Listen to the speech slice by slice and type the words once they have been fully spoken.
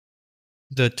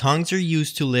The tongs are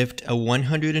used to lift a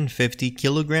 150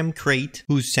 kilogram crate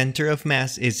whose center of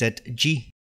mass is at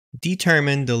G.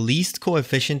 Determine the least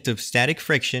coefficient of static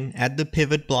friction at the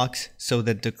pivot blocks so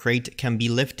that the crate can be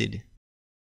lifted.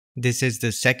 This is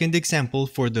the second example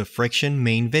for the friction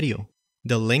main video.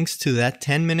 The links to that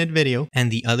 10-minute video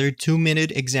and the other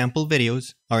 2-minute example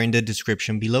videos are in the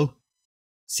description below.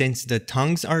 Since the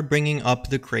tongs are bringing up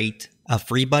the crate, a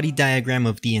free body diagram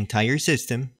of the entire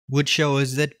system would show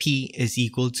us that P is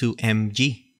equal to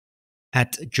mg.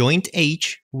 At joint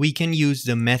H, we can use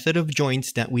the method of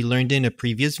joints that we learned in a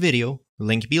previous video,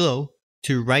 link below,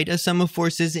 to write a sum of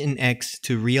forces in X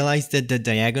to realize that the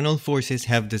diagonal forces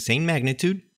have the same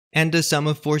magnitude, and the sum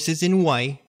of forces in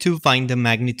Y to find the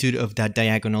magnitude of that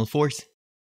diagonal force.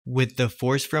 With the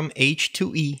force from H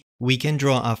to E, we can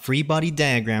draw a free body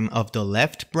diagram of the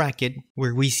left bracket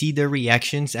where we see the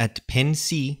reactions at pin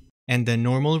C and the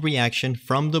normal reaction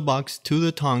from the box to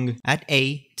the tongue at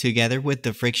A together with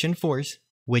the friction force,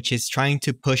 which is trying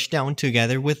to push down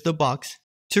together with the box,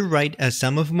 to write a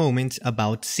sum of moments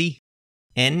about C.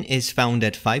 N is found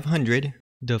at 500,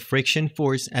 the friction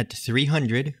force at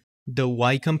 300, the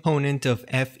Y component of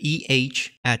FEH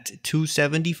at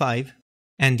 275,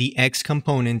 and the X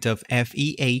component of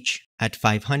FEH at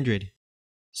 500.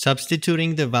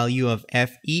 Substituting the value of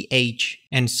FEH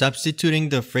and substituting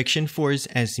the friction force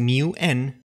as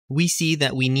μn, we see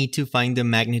that we need to find the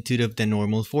magnitude of the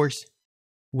normal force.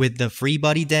 With the free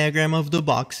body diagram of the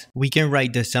box, we can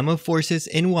write the sum of forces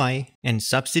in Y and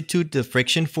substitute the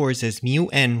friction force as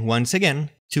μn once again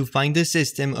to find the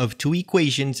system of two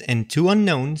equations and two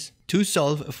unknowns to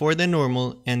solve for the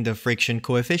normal and the friction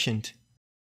coefficient.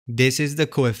 This is the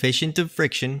coefficient of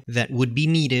friction that would be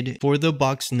needed for the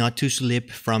box not to slip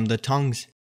from the tongs.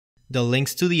 The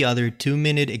links to the other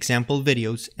 2-minute example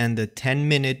videos and the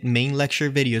 10-minute main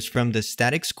lecture videos from the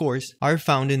statics course are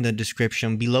found in the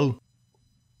description below.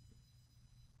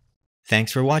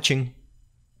 Thanks for watching.